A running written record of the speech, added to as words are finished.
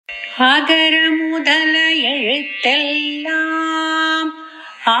அகர முதல எழுத்தெல்லாம்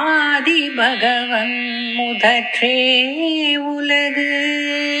ஆதி பகவன் முதற்றே உலகு.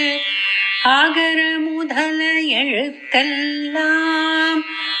 அகர முதல எழுத்தெல்லாம்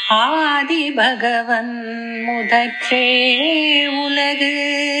ஆதி பகவன் முதற்றே உலகு.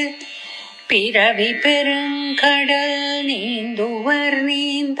 பிறவி பெருங்கடல் நீந்துவர்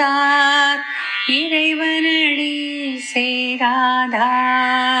நீந்தார் இறைவனடி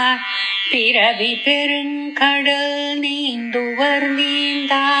சேராதார். பிறவி பெருங்கடல் நீந்துவர்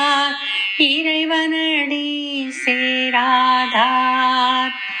நீந்தார் இறைவனடி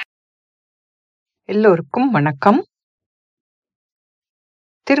சேராதார். எல்லோருக்கும் வணக்கம்.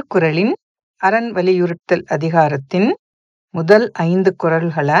 திருக்குறளின் அரண் வலியுறுத்தல் அதிகாரத்தின் முதல் 5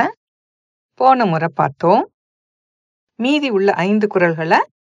 குறள்களை போன முறை பார்த்தோம். மீதி உள்ள 5 குறள்களை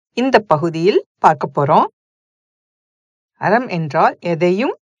இந்த பகுதியில் பார்க்க போறோம். அறம் என்றால்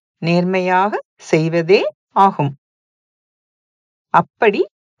எதையும் நேர்மையாக செய்வதே ஆகும். அப்படி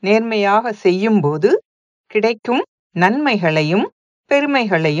நேர்மையாக செய்யும்போது கிடைக்கும் நன்மைகளையும்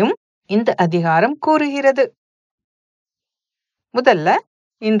பெருமைகளையும் இந்த அதிகாரம் கூறுகிறது. முதல்ல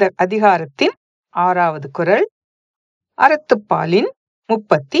இந்த அதிகாரத்தின் 6வது குறள், அறத்துப்பாலின்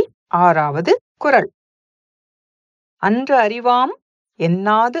 36வது குறள். அன்று அறிவாம்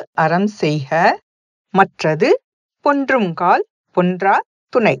என்னாது அறம் செய்க, மற்றது பொன்றுங்கால் பொன்றா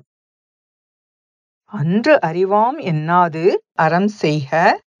துணை. அன்று அறிவாம் என்னாது அறம் செய்க,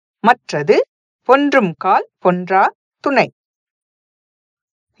 மற்றது பொன்றுங்கால் பொன்றா துணை.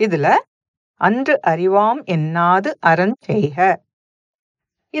 இதுல அன்று அறிவாம் என்னாது அறம் செய்க,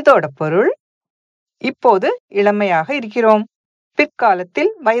 இதோட பொருள், இப்போது இளமையாக இருக்கிறோம்,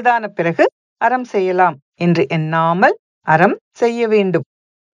 பிற்காலத்தில் வயதான பிறகு அறம் செய்யலாம் என்று எண்ணாமல் அறம் செய்ய வேண்டும்.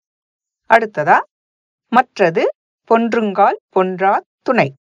 அடுத்ததா, மற்றது பொன்றுங்கால் பொன்றா துணை.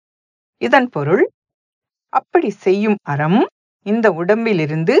 இதன் பொருள், அப்படி செய்யும் அறம் இந்த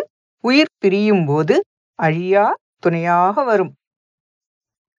உடம்பிலிருந்து உயிர் பிரியும் போது அழியா துணையாக வரும்.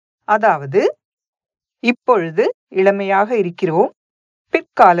 அதாவது, இப்பொழுது இளமையாக இருக்கிறோம்,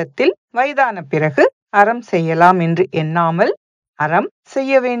 பிற்காலத்தில் வயதான பிறகு அறம் செய்யலாம் என்று எண்ணாமல் அறம்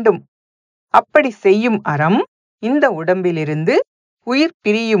செய்ய வேண்டும். அப்படி செய்யும் அறம் இந்த உடம்பிலிருந்து உயிர்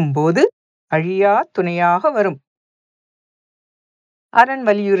பிரியும் போது அழியா துணையாக வரும். அரண்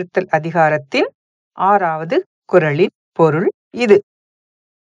வலியுறுத்தல் அதிகாரத்தின் 6வது குறளின் பொருள் இது.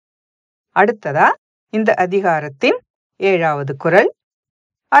 அடுத்ததா இந்த அதிகாரத்தின் 7வது குறள்,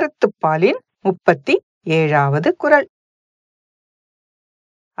 அறத்துப்பாலின் 37வது குறள்.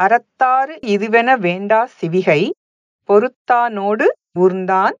 அறத்தாறு இதுவென வேண்டா சிவிகை, பொறுத்தானோடு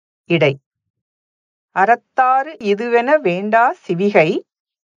ஊர்ந்தான் இடை. அறத்தாறு இதுவென வேண்டா சிவிகை,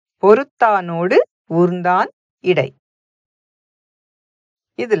 பொறுத்தானோடு ஊர்ந்தான் இடை.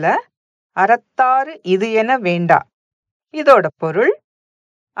 இதுல அறத்தாறு இது என வேண்டா, இதோட பொருள்,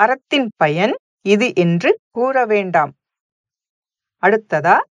 அறத்தின் பயன் இது என்று கூற வேண்டாம்.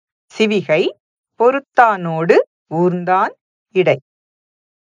 அடுத்ததா, சிவிகை பொறுத்தானோடு ஊர்ந்தான் இடை.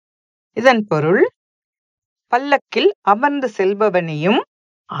 இதன் பொருள், பல்லக்கில் அமர்ந்து செல்பவனையும்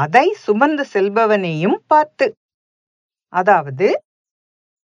அதை சுமந்து செல்பவனையும் பார்த்து. அதாவது,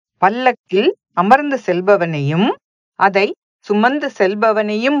 பல்லக்கில் அமர்ந்து செல்பவனையும் அதை சுமந்து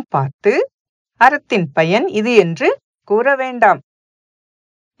செல்பவனையும் பார்த்து அறத்தின் பயன் இது என்று கூற வேண்டாம்.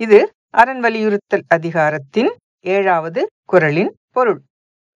 இது அரண் வலியுறுத்தல் அதிகாரத்தின் 7வது குறளின் பொருள்.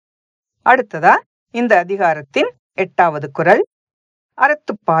 அடுத்ததா இந்த அதிகாரத்தின் 8வது குறள்,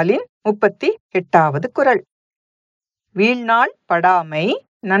 அறத்துப்பாலின் 38வது குறள். வீழ்நாள் படாமை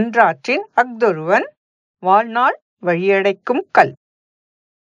நன்றாற்றின் அஃதொருவன் வாழ்நாள் வழியடைக்கும் கல்.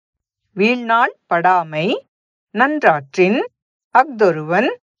 வீழ்நாள் படாமை நன்றாற்றின் அஃதொருவன்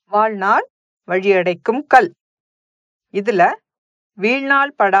வாழ்நாள் வழியடைக்கும் கல். இதுல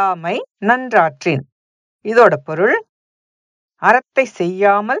வீழ்நாள் படாமை நன்றாற்றின், இதோட பொருள், அறத்தை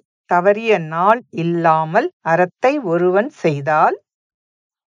செய்யாமல் தவறிய நாள் இல்லாமல் அறத்தை ஒருவன் செய்தால்.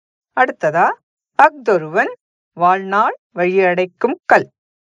 அடுத்ததா, அஃதொருவன் வாழ்நாள் வழியடைக்கும் கல்,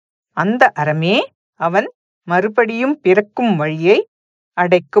 அந்த அறமே அவன் மறுபடியும் பிறக்கும் வழியை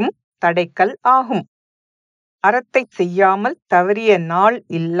அடைக்கும் தடைக்கல் ஆகும். அறத்தை செய்யாமல் தவறிய நாள்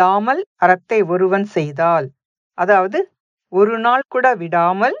இல்லாமல் அறத்தை ஒருவன் செய்தால், அதாவது ஒரு நாள் கூட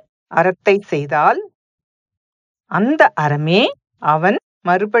விடாமல் அறத்தை செய்தால், அந்த அறமே அவன்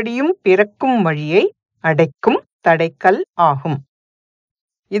மறுபடியும் பிறக்கும் வழியை அடைக்கும் தடைக்கல் ஆகும்.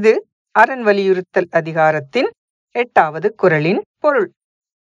 இது அரண் வலியுறுத்தல் அதிகாரத்தின் 8வது குறளின் பொருள்.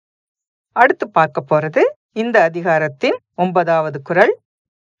 அடுத்து பார்க்க போறது இந்த அதிகாரத்தின் 9வது குறள்,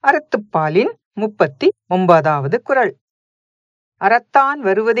 அறத்துப்பாலின் 39வது குறள். அறத்தான்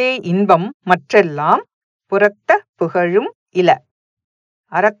வருவதே இன்பம் மற்றெல்லாம் புறத்த புகழும் இல.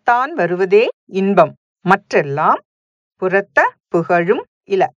 அறத்தான் வருவதே இன்பம் மற்றெல்லாம் புறத்த புகழும்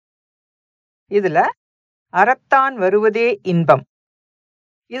இல. இதுல அறத்தான் வருவதே இன்பம்,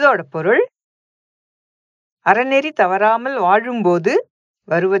 இதோட பொருள் அறநெறி தவறாமல் வாழும்போது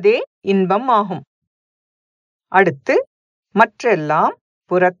வருவதே இன்பம் ஆகும். அடுத்து மற்றெல்லாம்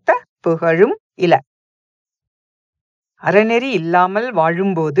புறத்த புகழும் இல. அறநெறி இல்லாமல்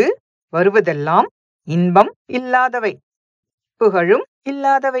வாழும்போது வருவதெல்லாம் இன்பம் இல்லாதவை, புகழும்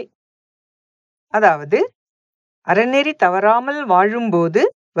இல்லாதவை. அதாவது அறநெறி தவறாமல் வாழும்போது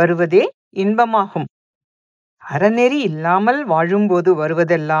வருவதே இன்பமாகும். அறநெறி இல்லாமல் வாழும்போது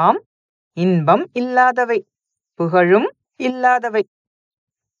வருவதெல்லாம் இன்பம் இல்லாதவை, புகழும் இல்லாதவை.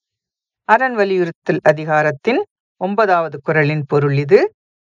 அரண் வலியுறுத்தல் அதிகாரத்தின் 9வது குறளின் பொருள் இது.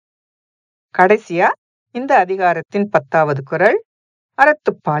 கடைசியா இந்த அதிகாரத்தின் 10வது குறள்,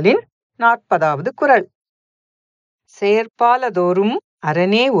 அறத்துப்பாலின் 40வது குறள். செயற்பாலதோறும்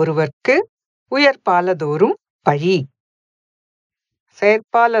அரணே ஒருவர்க்கு உயர்பாலதோறும் பழி.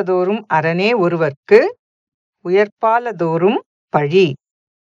 செயற்பாலதோறும் அரணே ஒருவர்க்கு உயர்பாலதோறும் பழி.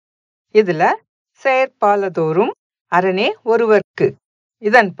 இதுல செயற்பாலதோறும் அரணே ஒருவர்க்கு,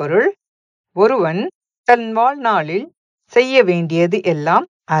 இதன் பொருள் ஒருவன் தன் வாழ்நாளில் செய்ய வேண்டியது எல்லாம்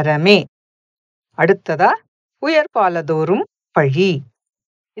அறமே. அடுத்ததா உயர்பாலதோறும் பழி.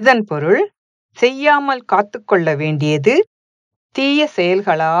 இதன் பொருள் செய்யாமல் காத்துக்கொள்ள வேண்டியது தீய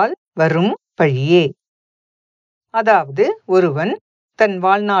செயல்களால் வரும் பழியே. அதாவது ஒருவன் தன்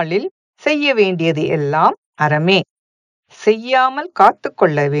வாழ்நாளில் செய்ய வேண்டியது எல்லாம் அறமே, செய்யாமல்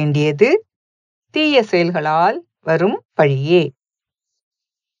காத்துக்கொள்ள வேண்டியது தீய செயல்களால் வரும் பழியே.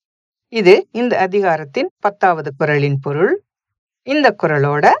 இது இந்த அதிகாரத்தின் 10வது குறளின் பொருள். இந்த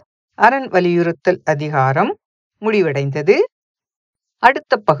குறளோட அரண் வலியுறுத்தல் அதிகாரம் முடிவடைந்தது.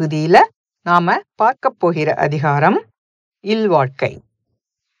 அடுத்த பகுதியில நாம பார்க்க போகிற அதிகாரம் இல்வாழ்க்கை.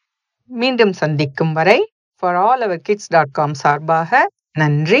 மீண்டும் சந்திக்கும் வரை forourkids.com சார்பாக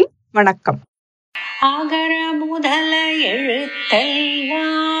நன்றி, வணக்கம். ஆகர முதல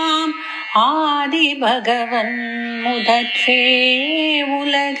எழுத்தெல்லாம் ஆதி பகவன் முதற்றே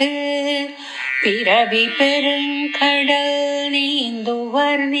உலகு. பிறவி பெருங்கடல்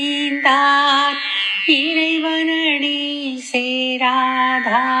நீந்துவர் நீந்தார் இறைவனடி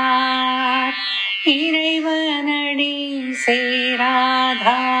சேராதார். இறைவனடி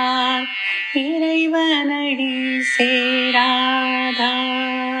சேராதார். இறைவனடி சேராதார்.